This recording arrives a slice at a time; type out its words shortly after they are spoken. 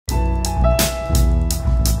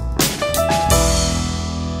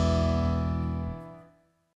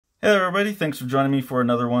Hey everybody, thanks for joining me for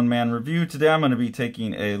another one-man review. Today I'm going to be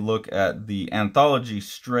taking a look at the Anthology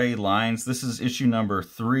Stray Lines. This is issue number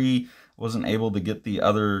 3. Wasn't able to get the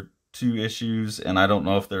other 2 issues, and I don't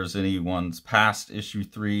know if there's any ones past issue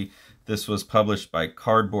 3. This was published by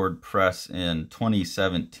Cardboard Press in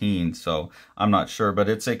 2017, so I'm not sure, but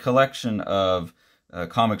it's a collection of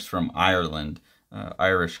comics from Ireland.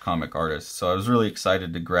 Irish comic artists. So I was really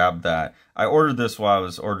excited to grab that. I ordered this while I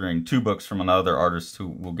was ordering 2 books from another artist who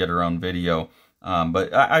will get her own video.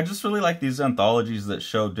 But I just really like these anthologies that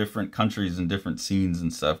show different countries and different scenes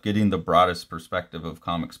and stuff. Getting the broadest perspective of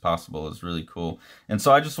comics possible is really cool. And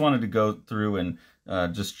so I just wanted to go through and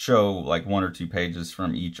just show like 1 or 2 pages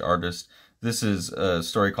from each artist. This is a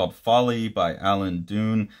story called Folly by Alan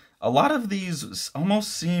Doone. A lot of these almost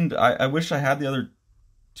seemed, I wish I had the other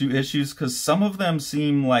 2 issues, because some of them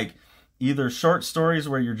seem like either short stories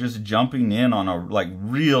where you're just jumping in on a like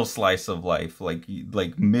real slice of life, like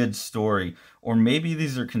mid story, or maybe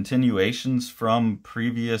these are continuations from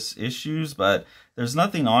previous issues, but there's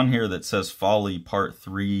nothing on here that says Folly Part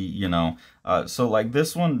 3, you know. So like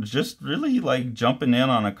this one, just really like jumping in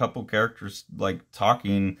on a couple characters like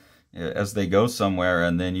talking as they go somewhere,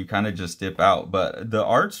 and then you kind of just dip out. But the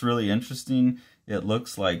art's really interesting. It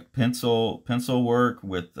looks like pencil work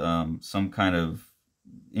with some kind of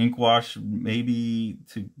ink wash, maybe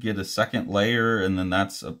to get a second layer, and then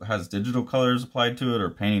has digital colors applied to it, or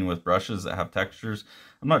painting with brushes that have textures.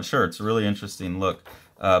 I'm not sure. It's a really interesting look.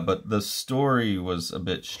 But the story was a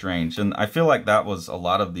bit strange, and I feel like that was a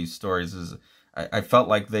lot of these stories. I felt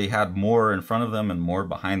like they had more in front of them and more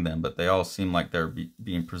behind them, but they all seem like they're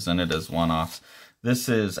being presented as one-offs. This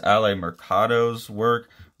is Ale Mercado's work.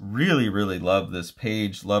 Really, really love this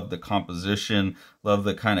page. Love the composition. Love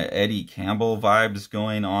the kind of Eddie Campbell vibes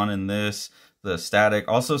going on in this. The static.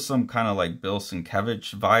 Also some kind of like Bill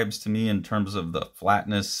Sienkiewicz vibes to me in terms of the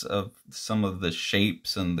flatness of some of the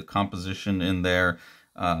shapes and the composition in there.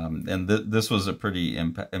 And this was a pretty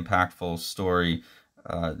impactful story.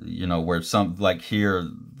 You know, where some, like here,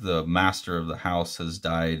 the master of the house has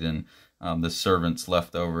died, and the servants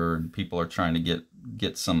left over, and people are trying to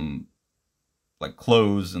get some like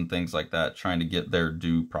clothes and things like that, trying to get their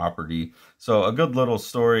due property. So a good little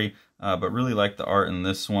story, but really like the art in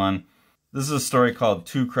this one. This is a story called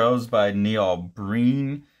Two Crows by Neil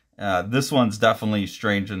Breen. This one's definitely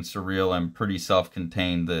strange and surreal and pretty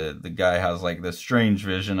self-contained. The guy has like this strange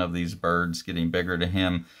vision of these birds getting bigger to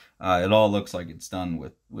him. It all looks like it's done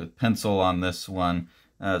with pencil on this one.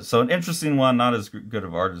 So an interesting one, not as good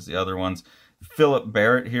of art as the other ones. Philip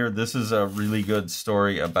Barrett here. This is a really good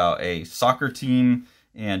story about a soccer team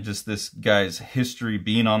and just this guy's history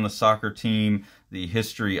being on the soccer team, the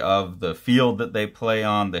history of the field that they play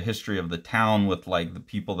on, the history of the town with like the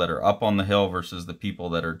people that are up on the hill versus the people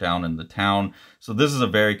that are down in the town. So this is a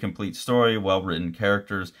very complete story, well-written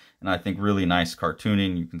characters, and I think really nice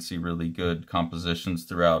cartooning. You can see really good compositions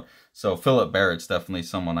throughout. So Philip Barrett's definitely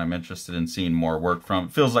someone I'm interested in seeing more work from.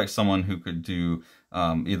 It feels like someone who could do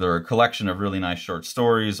either a collection of really nice short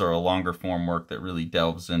stories or a longer form work that really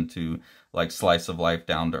delves into like slice of life,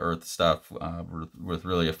 down to earth stuff with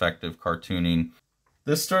really effective cartooning.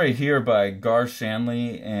 This story here by Gar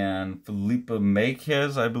Shanley and Felipe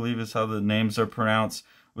Mequez, I believe is how the names are pronounced,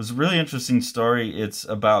 was a really interesting story. It's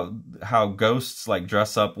about how ghosts like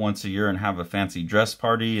dress up once a year and have a fancy dress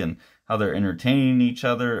party, and how they're entertaining each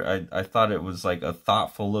other. I thought it was like a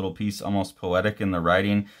thoughtful little piece, almost poetic in the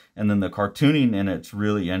writing. And then the cartooning in it's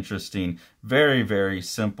really interesting. Very, very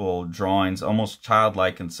simple drawings, almost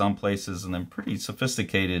childlike in some places, and then pretty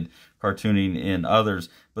sophisticated cartooning in others.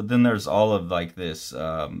 But then there's all of like this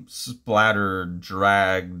splattered,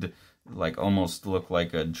 dragged, like almost look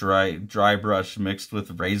like a dry brush mixed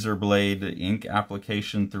with razor blade ink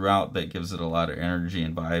application throughout that gives it a lot of energy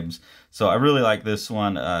and vibes. So I really like this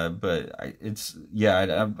one, but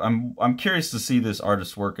I'm curious to see this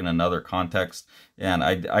artist work in another context, and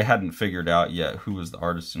I hadn't figured out yet who was the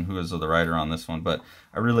artist and who was the writer on this one, but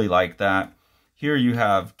I really like that. Here you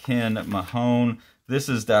have Ken Mahone. This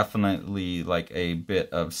is definitely like a bit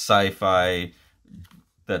of sci-fi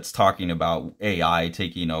that's talking about AI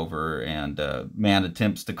taking over, and man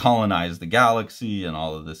attempts to colonize the galaxy and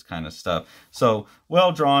all of this kind of stuff. So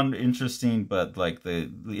well drawn, interesting, but like the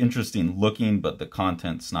interesting looking, but the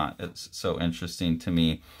content's not so interesting to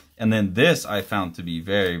me. And then this I found to be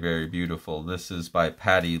very, very beautiful. This is by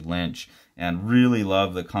Patty Lynch, and really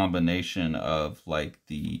love the combination of like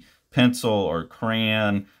the pencil or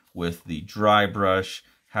crayon with the dry brush,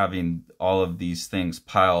 having all of these things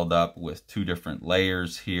piled up with 2 different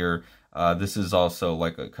layers here. This is also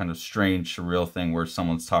like a kind of strange, surreal thing where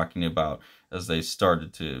someone's talking about as they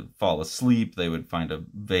started to fall asleep, they would find a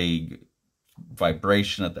vague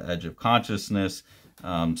vibration at the edge of consciousness,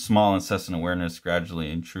 small incessant awareness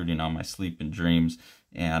gradually intruding on my sleep and dreams.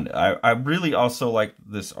 And I really also like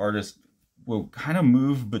this artist will kind of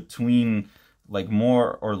move between like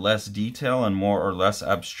more or less detail and more or less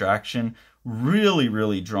abstraction.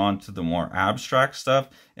 Really drawn to the more abstract stuff.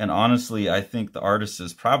 And honestly, I think the artist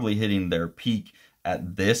is probably hitting their peak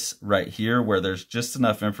at this right here, where there's just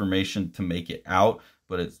enough information to make it out,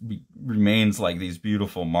 but it remains like these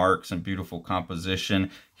beautiful marks and beautiful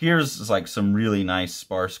composition. Here's like some really nice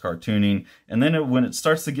sparse cartooning. And then when it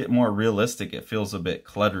starts to get more realistic, it feels a bit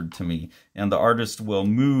cluttered to me. And the artist will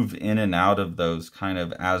move in and out of those kind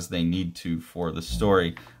of as they need to for the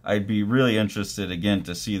story. I'd be really interested, again,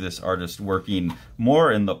 to see this artist working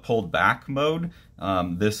more in the pulled back mode.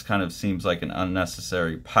 This kind of seems like an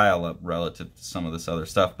unnecessary pileup relative to some of this other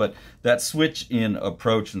stuff, but that switch in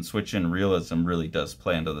approach and switch in realism really does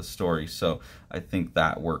play into the story, so I think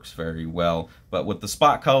that works very well. But with the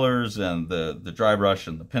spot colors and the dry brush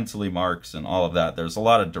and the pencil-y marks and all of that, there's a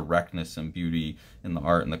lot of directness and beauty in the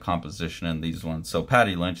art and the composition in these ones. So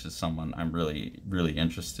Patty Lynch is someone I'm really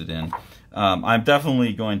interested in. I'm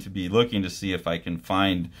definitely going to be looking to see if I can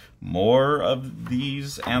find more of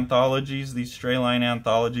these anthologies, these Stray Line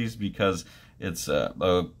anthologies, because it's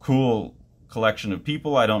a cool collection of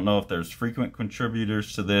people. I don't know if there's frequent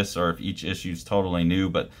contributors to this or if each issue is totally new,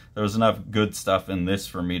 but there was enough good stuff in this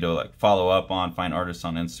for me to like follow up on, find artists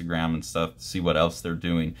on Instagram and stuff, see what else they're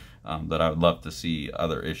doing, that I would love to see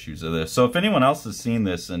other issues of this. So if anyone else has seen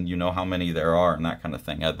this and you know how many there are and that kind of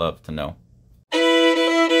thing, I'd love to know.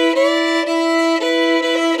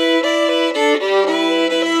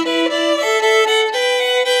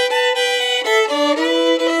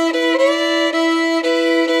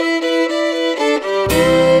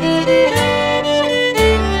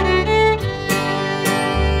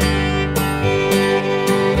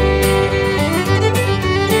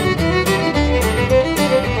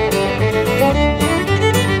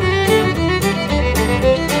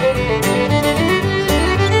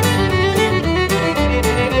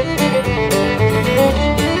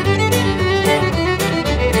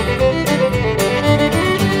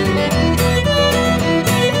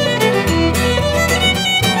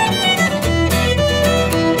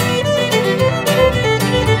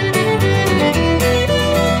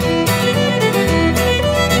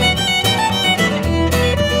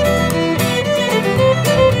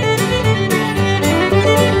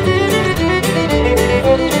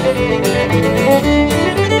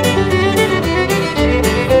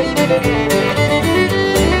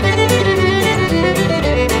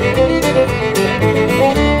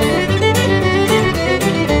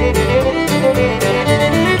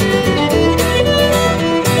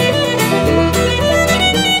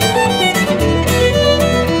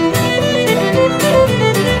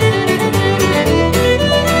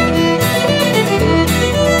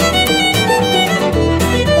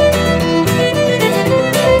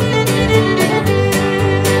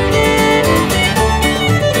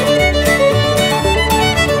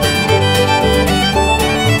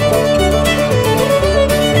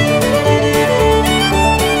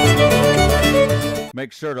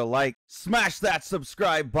 Make sure to like, smash that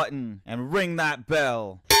subscribe button, and ring that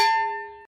bell.